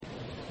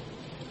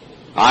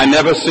I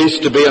never cease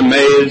to be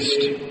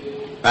amazed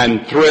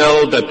and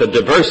thrilled at the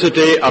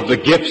diversity of the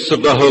gifts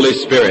of the Holy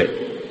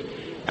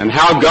Spirit and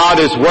how God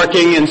is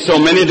working in so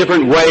many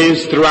different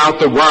ways throughout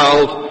the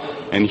world,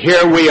 and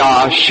here we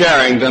are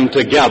sharing them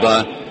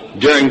together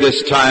during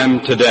this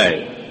time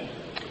today.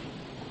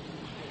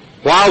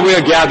 While we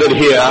are gathered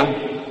here,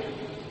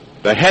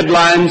 the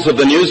headlines of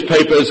the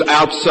newspapers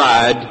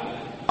outside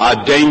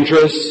are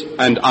dangerous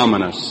and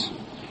ominous.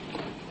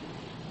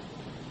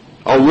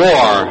 A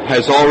war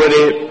has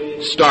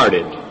already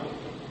started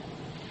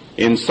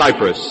in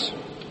Cyprus.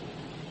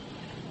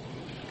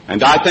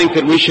 And I think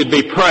that we should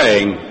be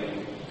praying.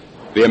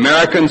 The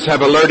Americans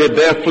have alerted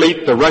their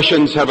fleet. The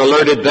Russians have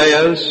alerted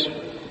theirs.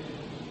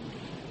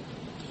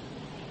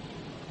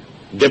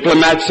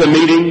 Diplomats are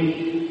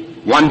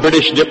meeting. One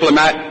British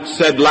diplomat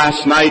said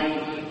last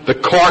night, the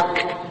cork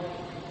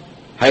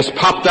has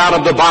popped out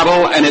of the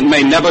bottle and it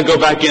may never go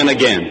back in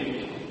again.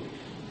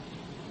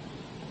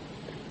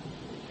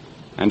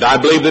 And I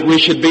believe that we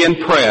should be in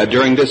prayer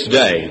during this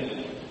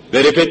day,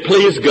 that if it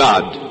please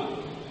God,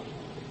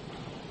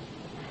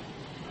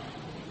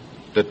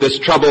 that this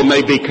trouble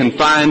may be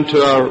confined to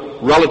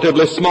a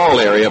relatively small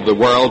area of the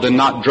world and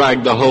not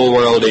drag the whole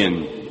world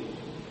in.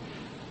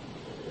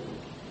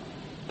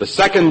 The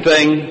second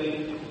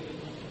thing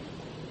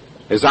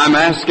is I'm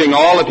asking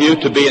all of you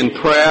to be in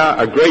prayer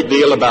a great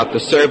deal about the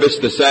service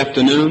this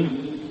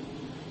afternoon.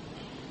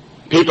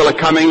 People are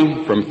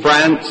coming from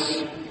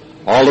France,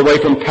 all the way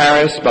from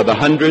Paris by the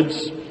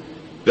hundreds.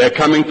 They're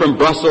coming from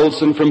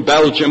Brussels and from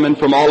Belgium and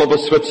from all over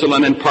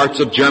Switzerland and parts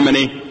of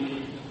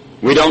Germany.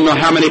 We don't know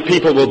how many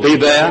people will be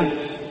there.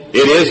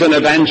 It is an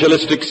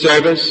evangelistic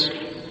service.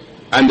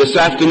 And this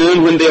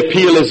afternoon when the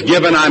appeal is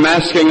given, I'm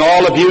asking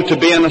all of you to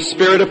be in a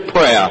spirit of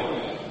prayer,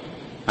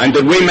 and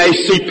that we may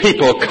see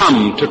people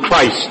come to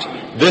Christ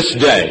this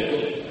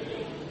day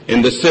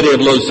in the city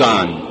of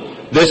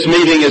Lausanne. This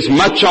meeting is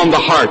much on the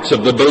hearts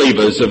of the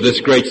believers of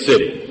this great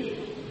city.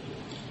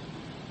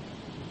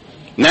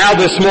 Now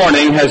this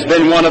morning has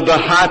been one of the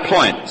high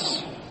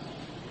points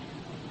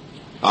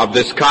of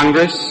this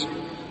Congress,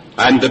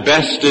 and the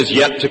best is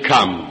yet to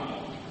come.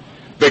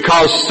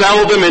 Because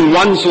seldom in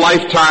one's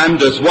lifetime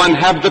does one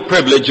have the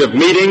privilege of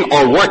meeting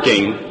or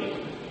working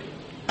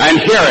and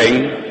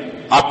hearing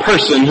a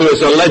person who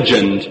is a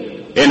legend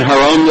in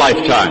her own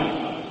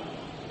lifetime.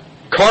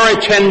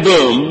 Corrie ten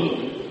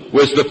Boom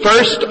was the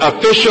first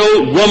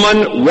official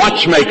woman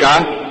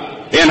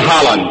watchmaker in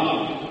Holland.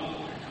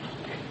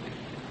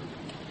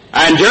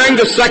 And during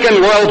the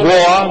Second World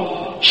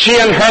War, she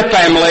and her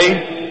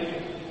family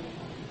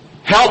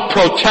helped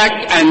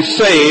protect and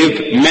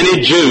save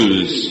many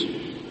Jews.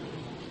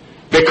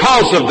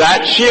 Because of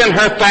that, she and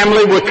her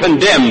family were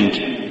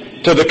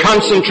condemned to the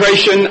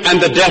concentration and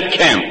the death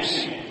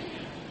camps.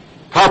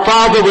 Her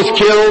father was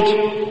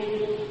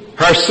killed,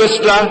 her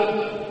sister,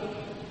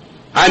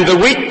 and the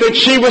week that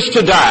she was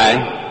to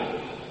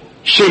die,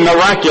 she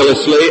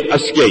miraculously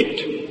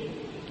escaped.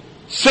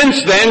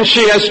 Since then,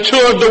 she has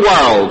toured the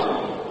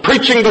world,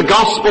 preaching the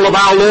gospel of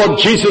our Lord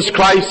Jesus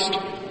Christ,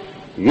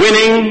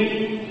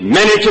 winning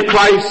many to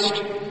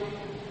Christ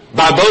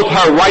by both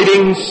her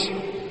writings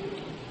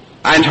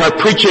and her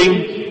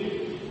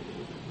preaching.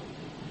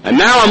 And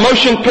now a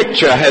motion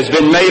picture has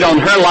been made on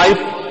her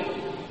life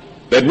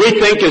that we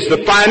think is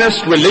the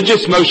finest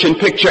religious motion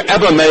picture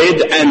ever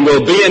made and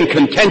will be in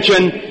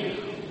contention,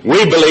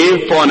 we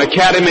believe, for an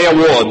Academy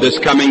Award this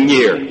coming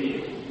year.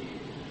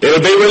 It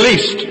will be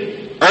released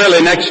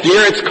early next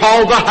year. It's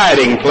called The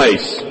Hiding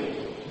Place.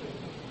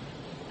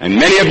 And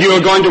many of you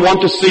are going to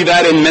want to see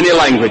that in many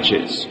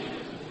languages.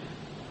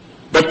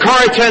 But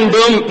Corrie ten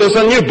Boom, there's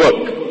a new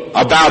book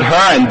about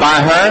her and by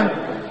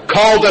her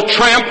called A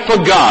Tramp for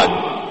God.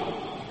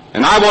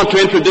 And I want to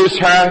introduce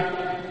her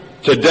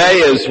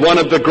today as one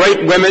of the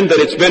great women that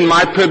it's been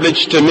my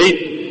privilege to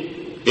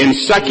meet in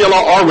secular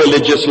or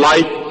religious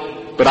life.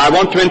 But I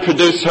want to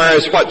introduce her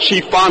as what she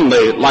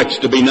fondly likes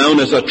to be known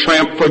as a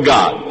tramp for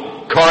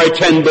God. Corrie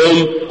ten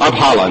Boom of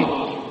Holland.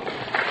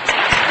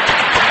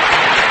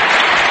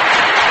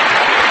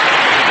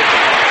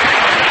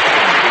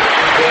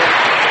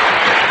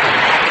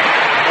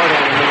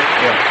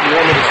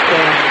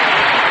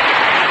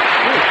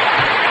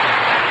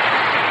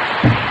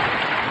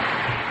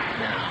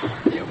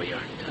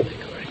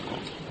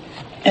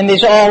 And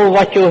this all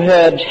what you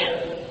heard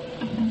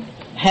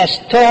has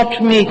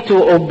taught me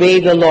to obey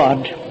the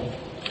Lord.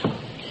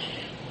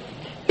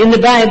 In the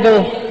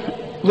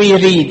Bible we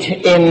read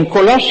in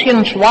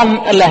Colossians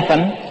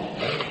 1:11,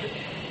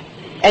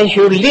 as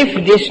you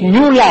live this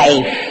new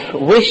life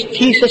with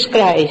Jesus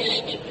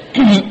Christ,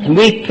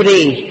 we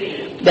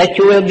pray that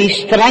you will be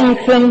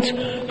strengthened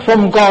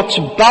from God's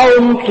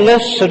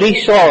boundless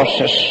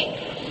resources,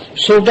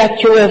 so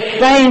that you will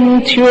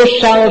find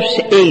yourselves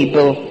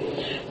able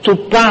to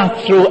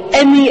pass through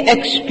any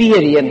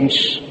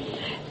experience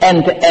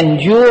and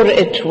endure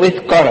it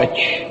with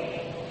courage.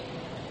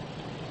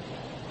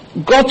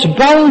 God's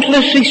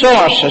boundless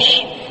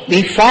resources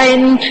we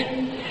find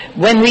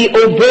when we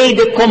obey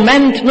the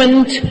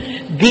commandment,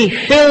 be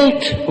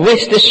filled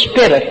with the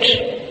Spirit.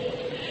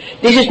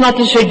 This is not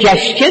a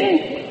suggestion.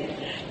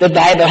 The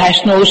Bible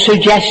has no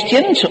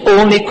suggestions,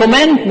 only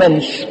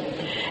commandments.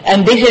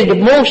 And this is the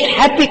most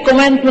happy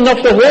commandment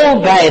of the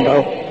whole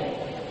Bible.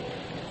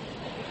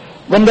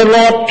 When the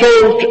Lord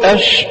told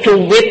us to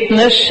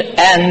witness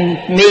and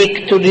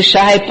make to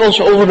disciples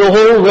over the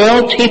whole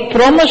world, He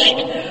promised,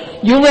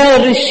 you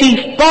will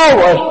receive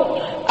power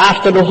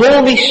after the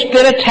Holy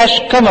Spirit has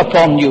come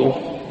upon you.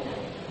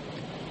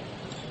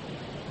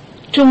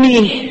 To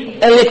me,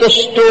 a little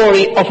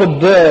story of a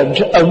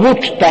bird, a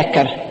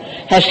woodpecker,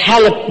 has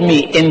helped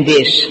me in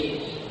this.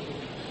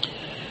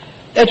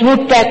 That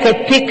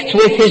woodpecker picked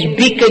with his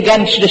beak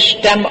against the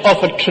stem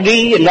of a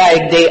tree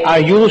like they are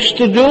used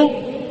to do.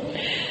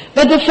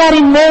 But the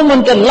very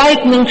moment the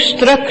lightning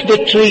struck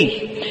the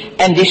tree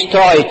and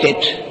destroyed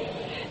it,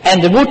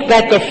 and the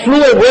woodpecker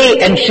flew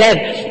away and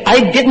said, I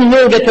didn't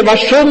know that there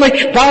was so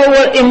much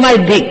power in my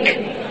beak.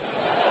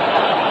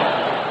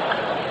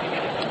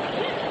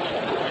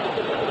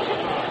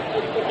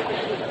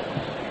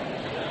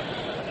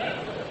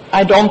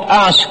 I don't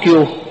ask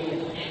you,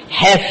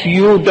 have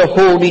you the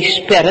Holy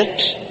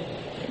Spirit?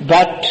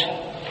 But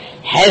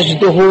has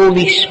the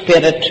Holy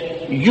Spirit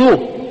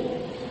you?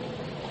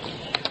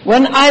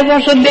 When I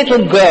was a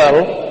little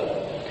girl,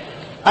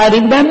 I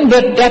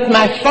remembered that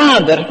my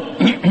father,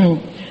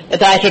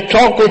 that I had to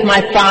talk with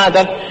my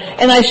father,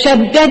 and I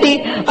said,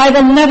 Daddy, I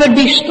will never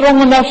be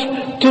strong enough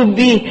to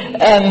be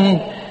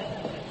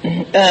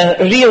a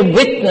real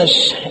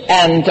witness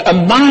and a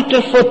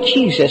martyr for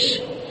Jesus.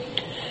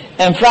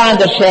 And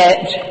Father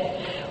said,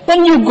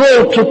 when you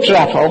go to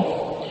travel,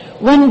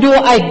 when do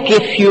I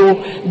give you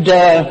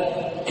the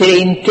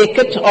train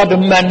ticket or the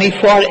money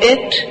for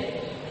it?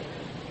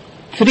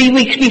 3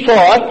 weeks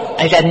before,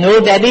 I said, no,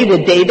 Daddy, the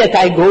day that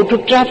I go to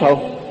travel.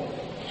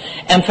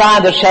 And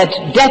Father said,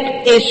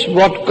 that is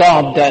what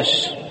God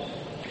does.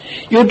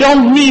 You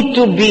don't need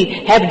to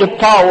have the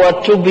power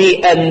to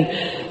be a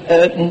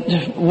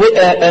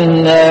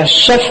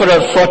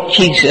sufferer for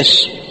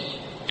Jesus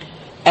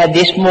at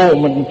this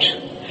moment.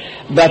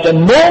 But a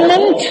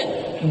moment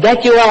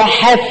that you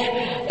have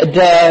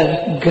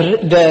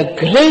the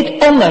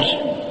great honor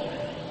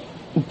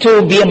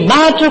to be a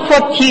martyr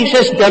for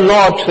Jesus, the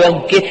Lord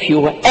will give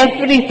you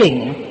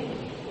everything.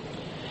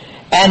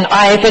 And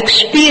I have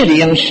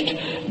experienced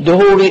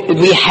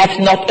we have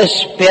not a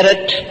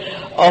spirit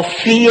of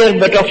fear,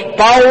 but of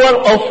power,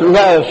 of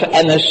love,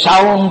 and a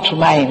sound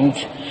mind.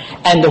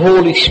 And the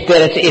Holy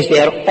Spirit is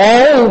there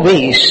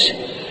always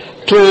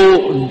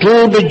to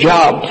do the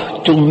job,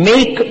 to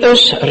make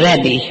us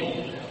ready.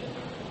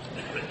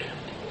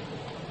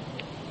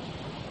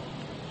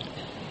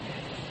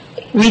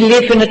 We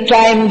live in a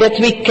time that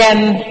we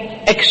can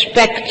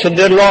expect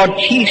the Lord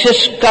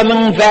Jesus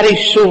coming very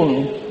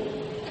soon.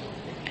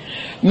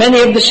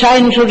 Many of the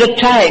signs of the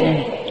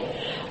time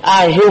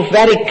are so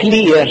very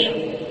clear.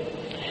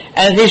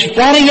 And it is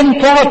very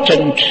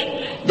important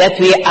that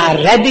we are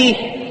ready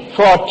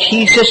for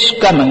Jesus'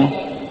 coming.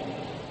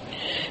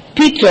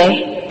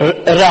 Peter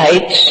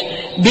writes,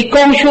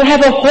 because you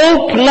have a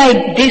hope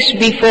like this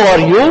before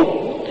you,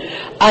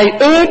 I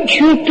urge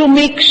you to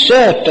make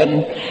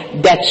certain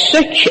that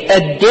such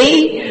a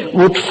day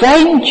would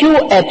find you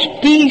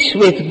at peace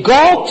with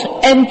God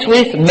and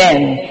with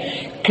men,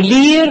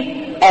 clear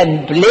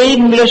and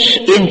blameless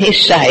in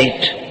His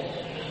sight.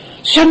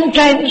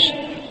 Sometimes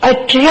I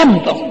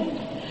tremble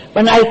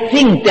when I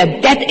think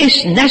that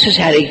is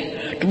necessary,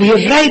 to be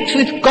right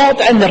with God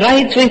and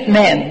right with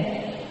men.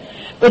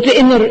 But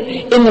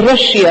in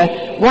Russia,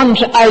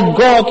 once I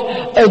got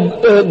a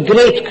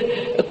great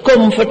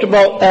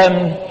comfortable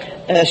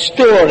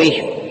story.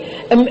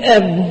 A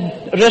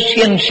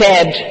Russian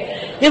said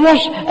there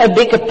was a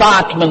big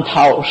apartment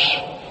house.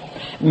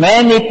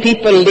 Many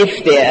people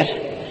lived there,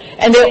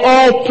 and they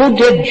all put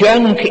their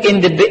junk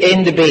in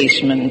the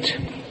basement.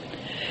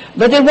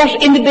 But there was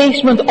in the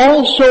basement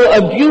also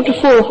a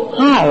beautiful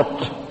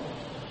harp.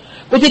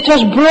 But it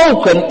was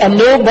broken and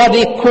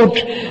nobody could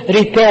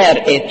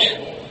repair it.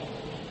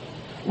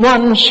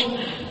 Once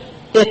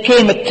there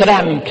came a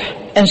tramp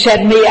and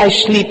said, may I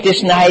sleep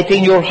this night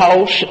in your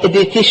house?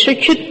 It is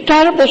such a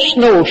terrible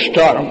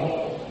snowstorm.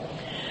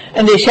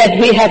 And they said,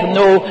 we have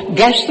no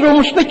guest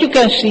rooms, but you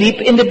can sleep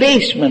in the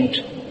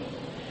basement.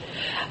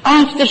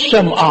 After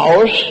some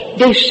hours,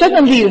 they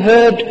suddenly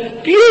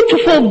heard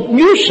beautiful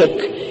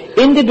music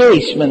in the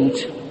basement.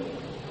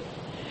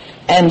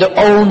 And the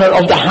owner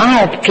of the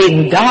harp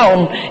came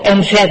down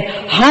and said,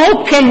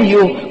 how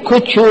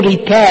could you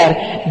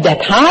repair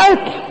that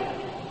harp?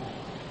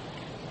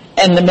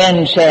 And the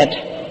man said,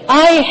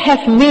 I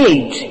have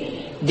made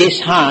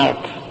this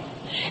harp.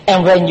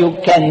 And when you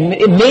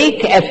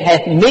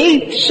have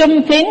made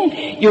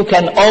something, you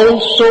can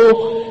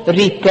also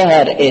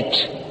repair it.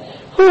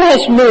 Who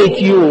has made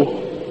you?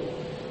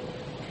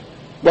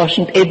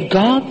 Wasn't it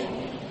God?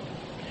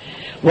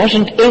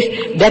 Wasn't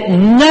it that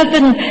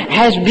nothing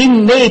has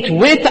been made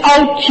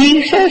without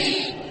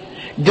Jesus?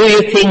 Do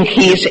you think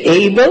He is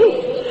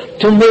able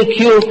to make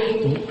you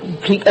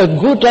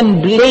good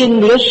and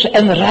blameless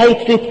and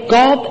right with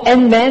God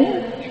and men?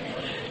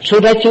 so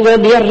that you will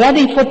be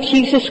ready for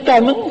Jesus'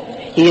 coming?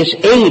 He is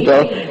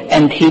able,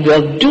 and he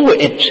will do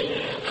it.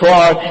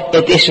 For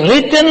it is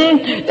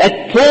written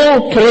that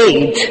Paul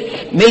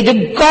prayed, may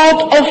the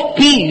God of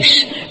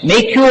peace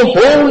make you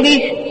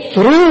holy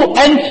through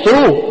and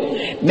through.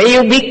 May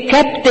you be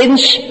kept in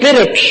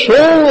spirit,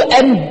 soul,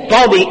 and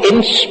body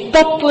in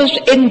spotless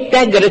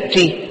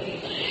integrity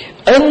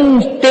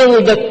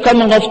until the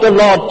coming of the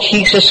Lord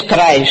Jesus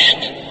Christ.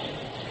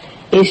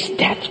 Is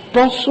that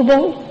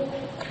possible?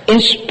 In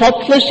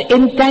spotless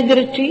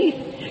integrity?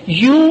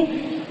 You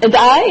and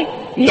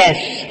I?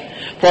 Yes.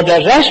 For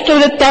the rest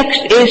of the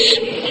text is,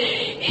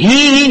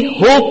 he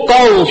who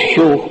calls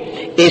you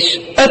is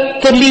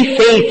utterly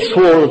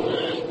faithful,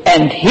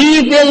 and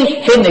he will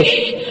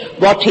finish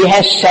what he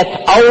has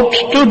set out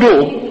to do.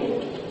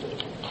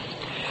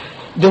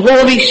 The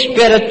Holy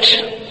Spirit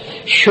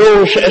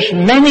shows us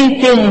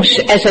many things,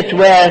 as it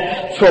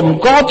were, from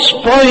God's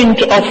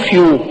point of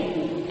view.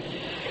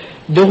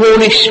 The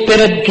Holy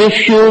Spirit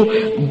gives you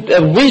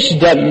the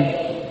wisdom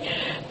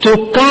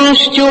to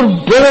cast your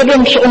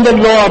burdens on the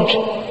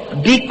Lord,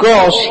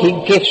 because he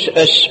gives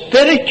us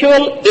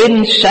spiritual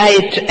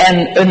insight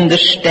and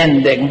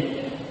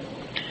understanding.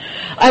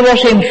 I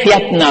was in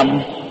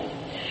Vietnam,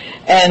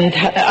 and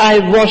I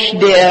was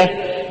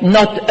there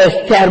not a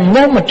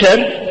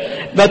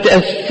thermometer, but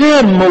a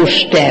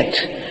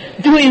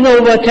thermostat. Do you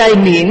know what I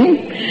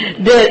mean?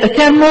 The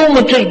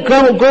thermometer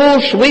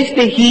goes with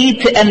the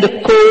heat and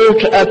the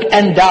cold up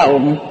and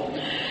down.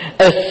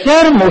 A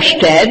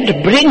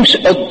thermostat brings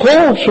a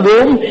cold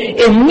room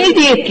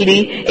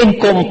immediately in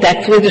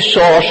contact with the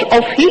source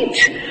of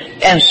heat,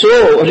 and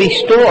so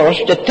restores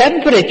the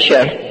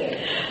temperature.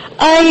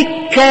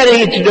 I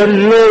carried the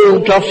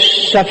load of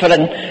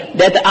suffering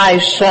that I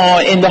saw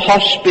in the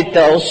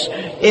hospitals,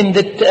 in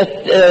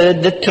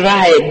the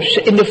tribes,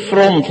 in the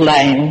front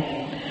line.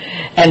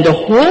 And the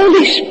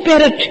Holy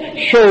Spirit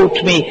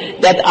showed me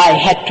that I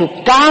had to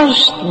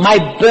cast my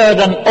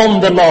burden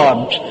on the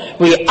Lord.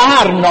 We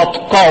are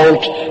not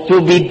called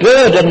to be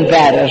burden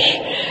bearers,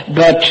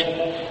 but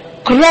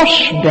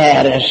cross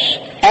bearers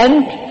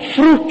and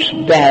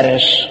fruit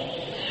bearers.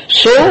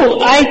 So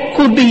I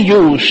could be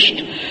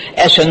used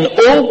as an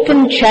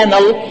open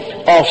channel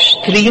of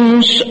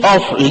streams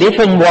of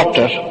living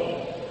water.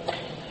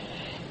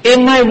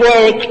 In my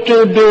work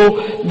to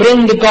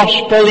bring the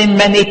gospel in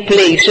many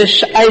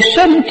places, I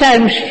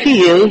sometimes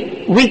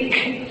feel weak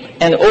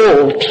and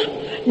old,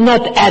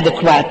 not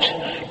adequate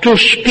to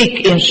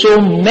speak in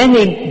so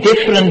many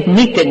different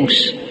meetings.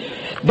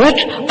 But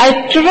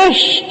I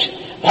trust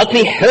what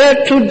we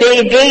heard today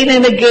again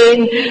and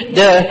again,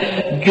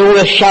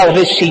 you shall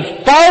receive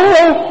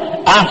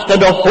power after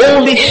the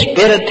Holy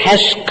Spirit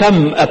has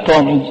come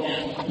upon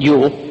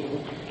you.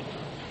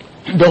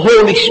 The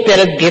Holy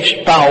Spirit gives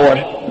power,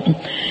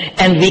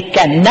 and we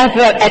can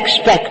never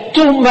expect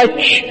too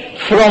much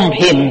from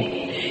him.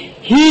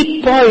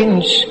 He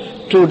points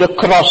to the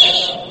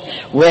cross,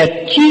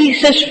 where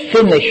Jesus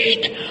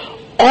finished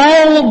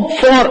all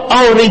for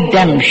our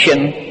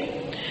redemption,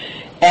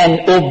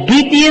 and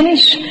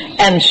obedience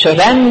and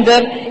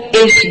surrender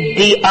is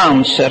the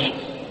answer.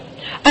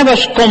 I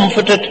was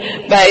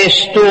comforted by a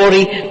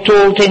story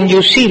told in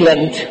New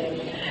Zealand.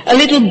 A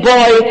little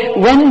boy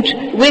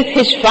went with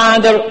his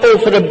father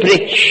over a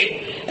bridge.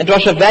 It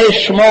was a very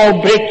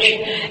small bridge,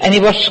 and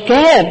he was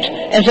scared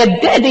and said,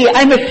 "Daddy,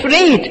 I'm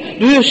afraid.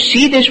 Do you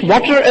see this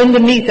water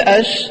underneath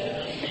us?"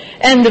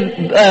 And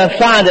the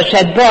father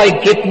said,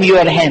 "Boy, give me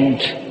your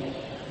hand."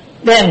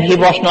 Then he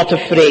was not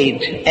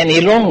afraid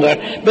any longer,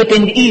 but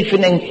in the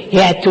evening he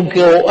had to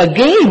go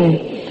again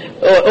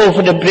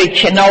over the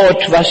bridge, and now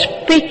it was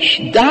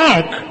pitch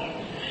dark.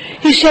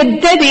 He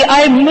said, "Daddy,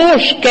 I'm more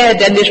scared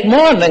than this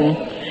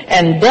morning."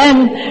 And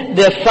then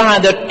the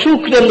father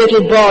took the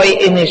little boy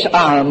in his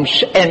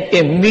arms, and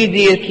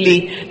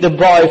immediately the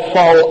boy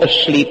fell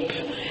asleep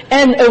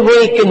and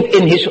awakened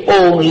in his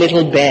own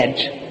little bed.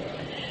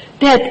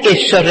 That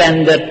is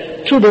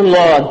surrender to the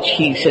Lord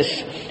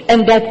Jesus.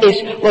 And that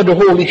is what the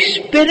Holy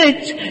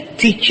Spirit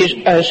teaches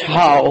us,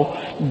 how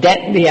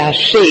that we are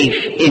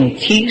safe in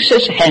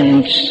Jesus'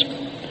 hands.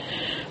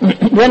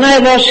 When I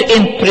was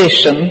in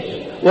prison,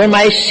 where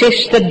my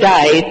sister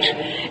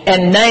died,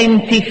 and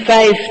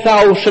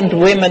 95,000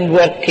 women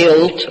were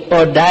killed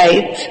or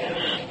died,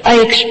 I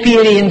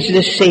experienced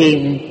the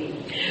same.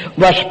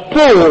 What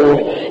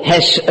Paul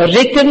has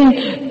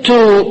written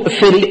to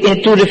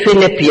the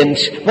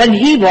Philippians when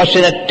he was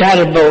in a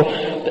terrible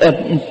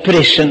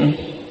prison.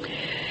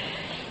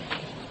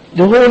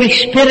 The Holy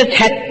Spirit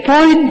had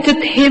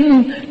pointed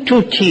him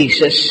to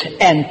Jesus,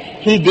 and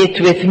he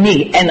did with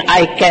me, and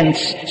I can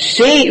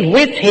say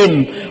with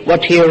him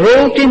what he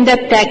wrote in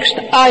that text.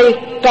 I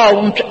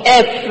count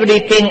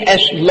everything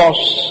as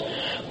loss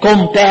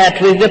compared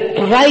with the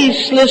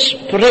priceless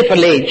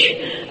privilege.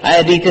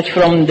 I read it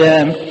from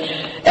the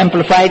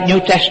Amplified New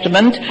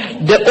Testament.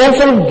 The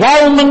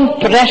overwhelming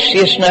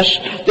preciousness,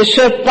 the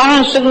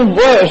surpassing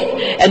worth,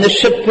 and the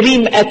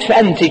supreme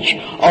advantage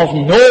of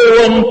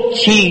knowing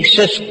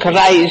Jesus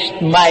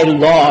Christ my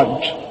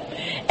Lord.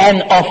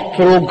 and of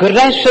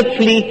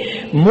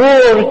progressively,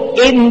 more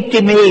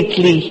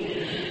intimately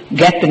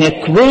getting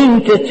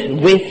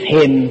acquainted with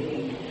Him.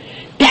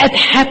 That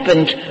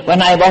happened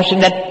when I was in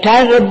that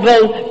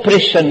terrible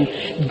prison.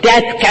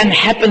 That can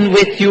happen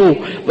with you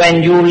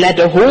when you let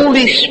the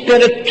Holy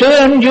Spirit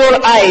turn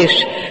your eyes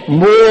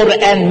more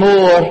and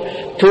more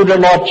to the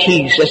Lord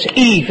Jesus,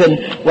 even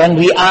when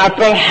we are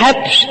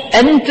perhaps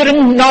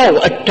entering now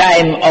a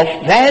time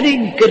of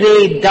very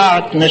great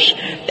darkness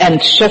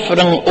and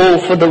suffering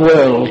over the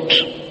world.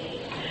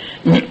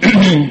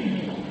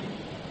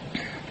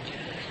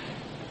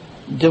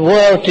 The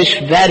world is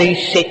very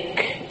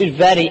sick, is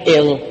very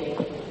ill.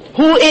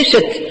 Who is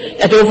it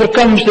that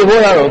overcomes the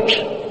world?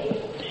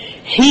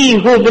 He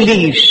who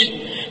believes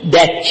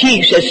that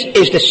Jesus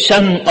is the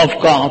Son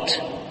of God.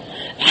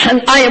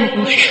 And I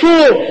am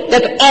sure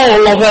that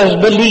all of us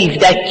believe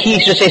that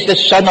Jesus is the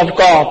Son of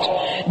God.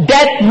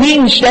 That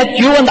means that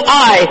you and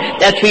I,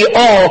 that we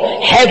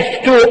all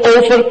have to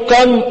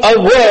overcome a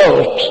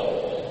world.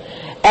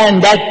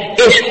 And that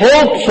is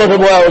hope for the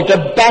world.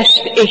 The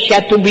best is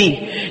yet to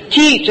be.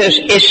 Jesus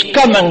is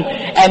coming,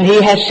 and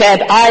He has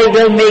said, I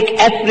will make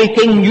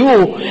everything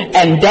new.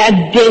 And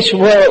that this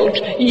world,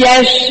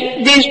 yes,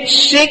 this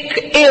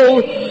sick,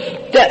 ill,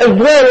 the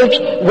world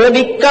will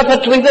be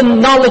covered with the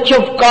knowledge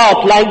of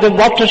God, like the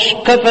waters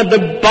cover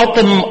the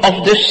bottom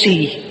of the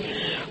sea.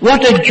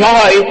 What a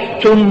joy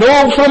to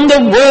know from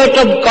the Word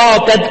of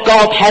God that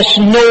God has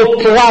no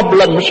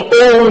problems,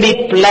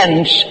 only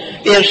plans.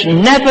 There's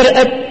never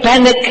a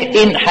panic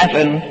in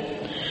heaven.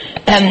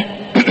 And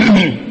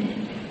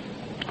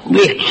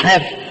we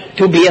have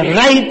to be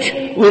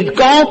right with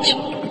God,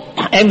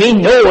 and we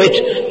know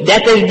it.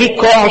 That is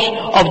because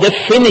of the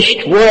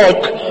finished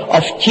work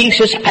of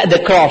Jesus at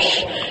the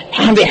cross.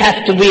 And we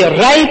have to be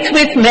right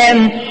with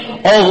men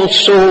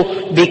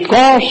also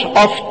because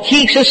of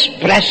Jesus'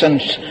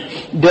 presence.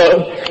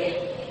 The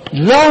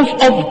love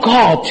of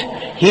God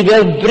He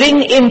will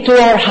bring into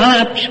our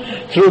heart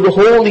through the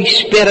Holy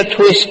Spirit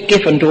who is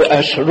given to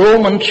us.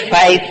 Romans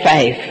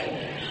 5:5.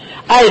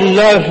 I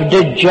love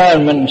the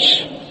Germans.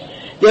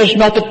 There's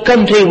not a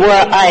country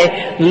where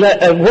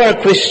I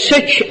work with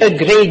such a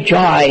great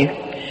joy.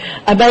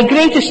 And my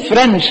greatest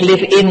friends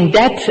live in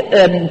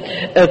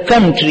that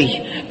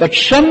country. But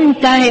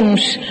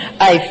sometimes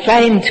I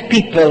find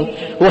people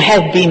who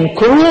have been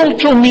cruel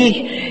to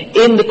me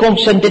in the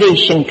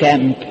concentration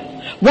camp.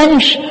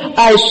 Once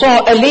I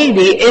saw a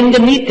lady in the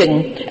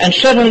meeting, and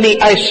suddenly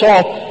I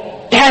saw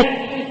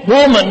that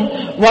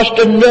woman was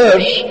the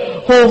nurse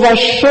who was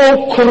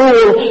so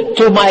cruel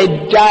to my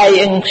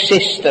dying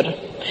sister.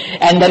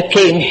 And there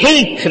came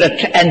hatred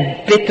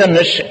and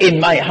bitterness in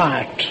my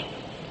heart.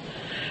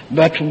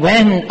 But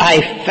when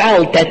I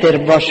felt that there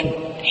was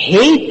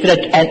hatred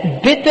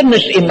and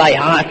bitterness in my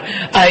heart,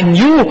 I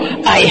knew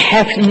I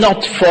have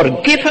not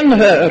forgiven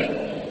her.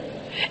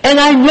 And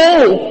I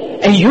know,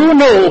 and you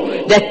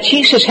know, that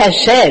Jesus has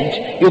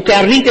said, you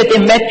can read it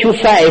in Matthew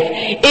 5,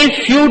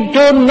 if you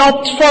do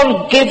not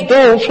forgive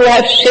those who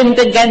have sinned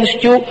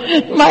against you,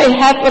 my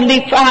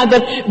heavenly Father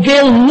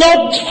will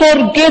not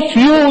forgive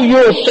you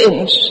your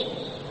sins.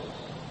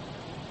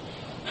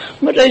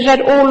 But I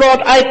said, oh Lord,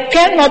 I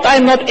cannot,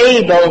 I'm not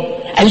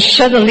able. And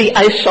suddenly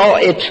I saw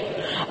it.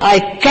 I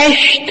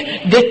cashed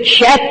the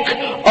check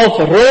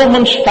of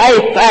Romans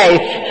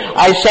 5:5.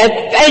 I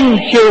said,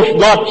 thank you,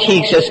 Lord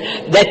Jesus,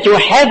 that you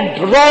have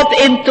brought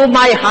into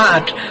my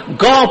heart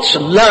God's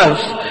love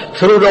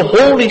through the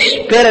Holy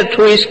Spirit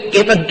who is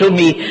given to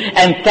me.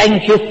 And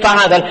thank you,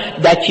 Father,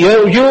 that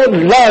your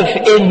love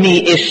in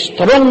me is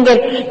stronger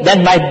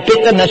than my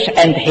bitterness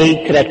and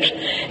hatred.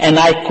 And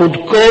I could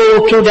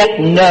go to that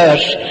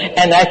nurse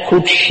and I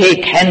could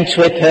shake hands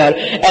with her.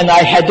 And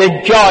I had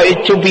the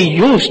joy to be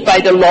used by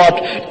the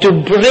Lord to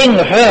bring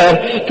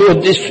her to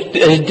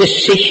a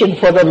decision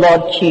for the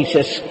Lord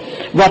Jesus.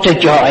 What a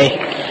joy.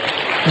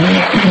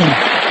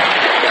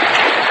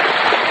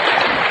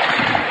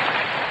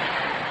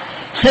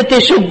 It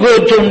is so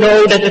good to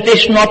know that it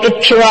is not a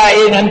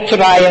trying and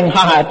trying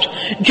heart.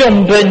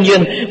 John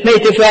Bunyan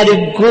made a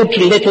very good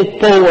little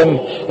poem.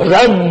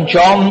 Run,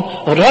 John,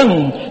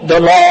 run, the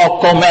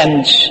law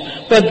commands,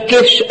 but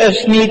gives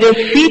us neither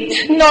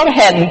feet nor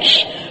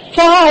hands.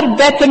 Far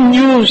better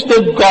news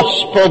the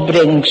gospel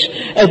brings.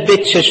 It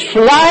bids us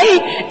fly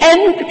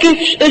and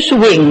gives us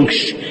wings.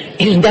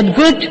 Isn't that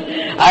good?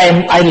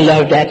 I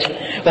love that.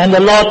 When the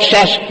Lord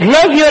says,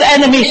 love your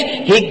enemies,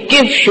 He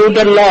gives you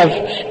the love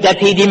that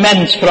He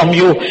demands from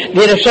you.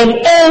 There is an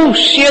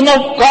ocean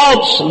of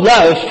God's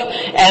love,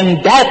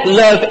 and that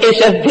love is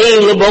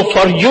available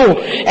for you,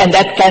 and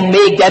that can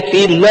make that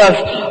we love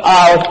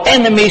our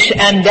enemies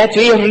and that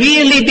we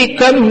really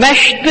become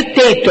mashed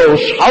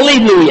potatoes.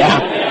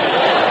 Hallelujah.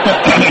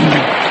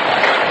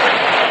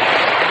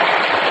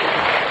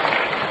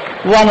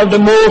 One of the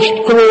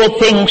most cruel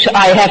things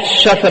I have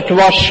suffered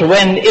was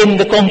when in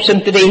the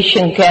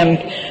concentration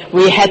camp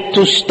we had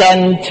to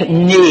stand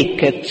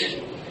naked.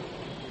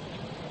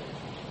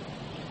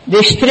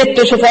 They stripped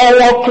us of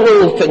all our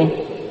clothing.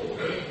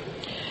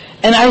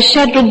 And I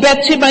said to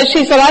Betsy, my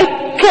sister,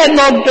 I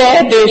cannot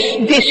bear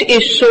this. This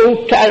is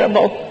so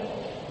terrible.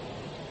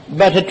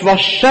 But it was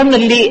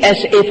suddenly as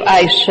if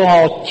I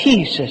saw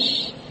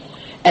Jesus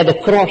at the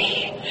cross.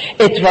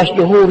 It was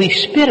the Holy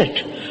Spirit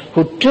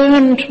who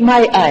turned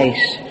my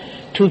eyes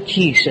to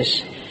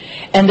Jesus.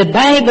 And the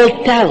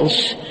Bible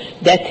tells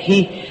that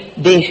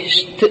they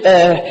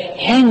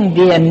hanged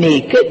there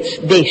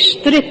naked. They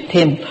stripped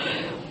him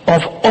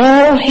of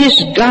all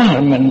his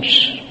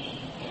garments.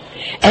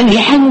 And he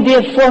hung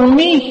there for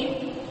me.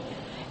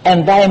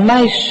 And by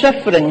my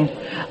suffering,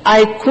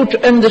 I could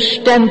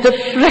understand the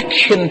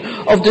fraction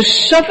of the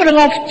suffering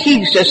of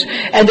Jesus.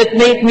 And it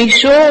made me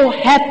so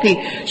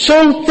happy,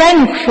 so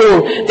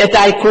thankful that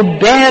I could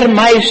bear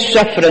my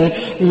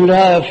suffering.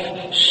 Love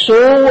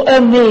so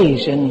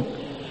amazing,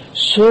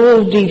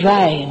 so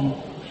divine,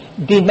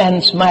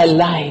 demands my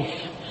life,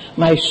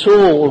 my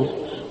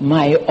soul,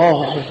 my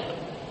all.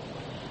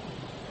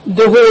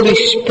 The Holy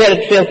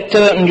Spirit will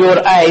turn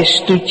your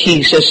eyes to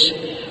Jesus,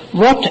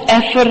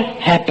 whatever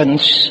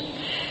happens.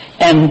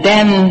 And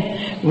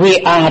then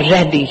we are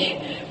ready.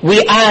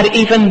 We are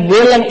even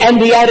willing and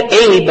we are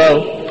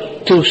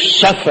able to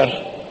suffer.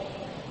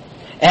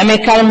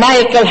 And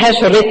Carmichael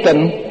has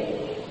written,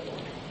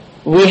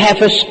 we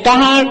have a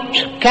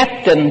scarred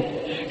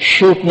captain,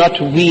 should not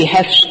we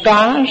have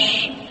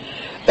scars?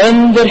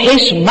 Under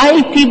his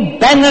mighty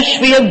banners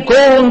we are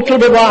going to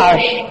the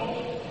wars.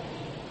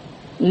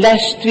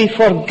 Lest we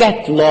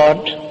forget,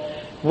 Lord,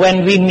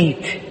 when we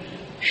meet,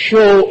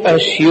 show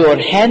us your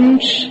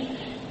hands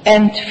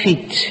and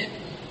feet.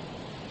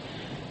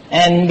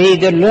 And may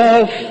the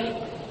love,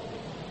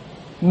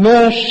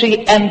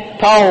 mercy and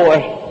power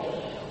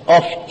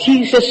of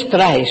Jesus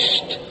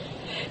Christ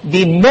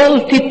be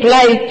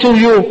multiplied to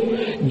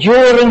you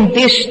during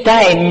this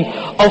time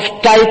of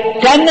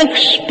titanic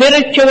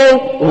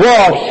spiritual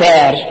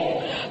warfare.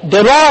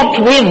 The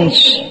Lord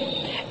wins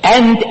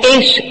and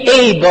is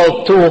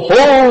able to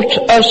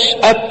hold us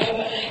up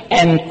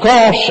and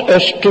cause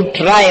us to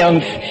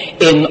triumph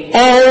in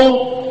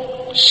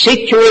all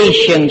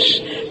situations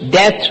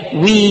that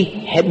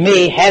we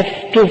may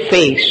have to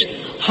face.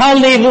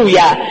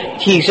 Hallelujah.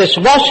 Jesus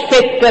was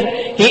victor,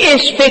 he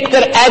is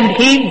victor, and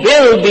he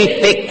will be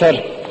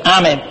victor.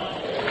 Amen.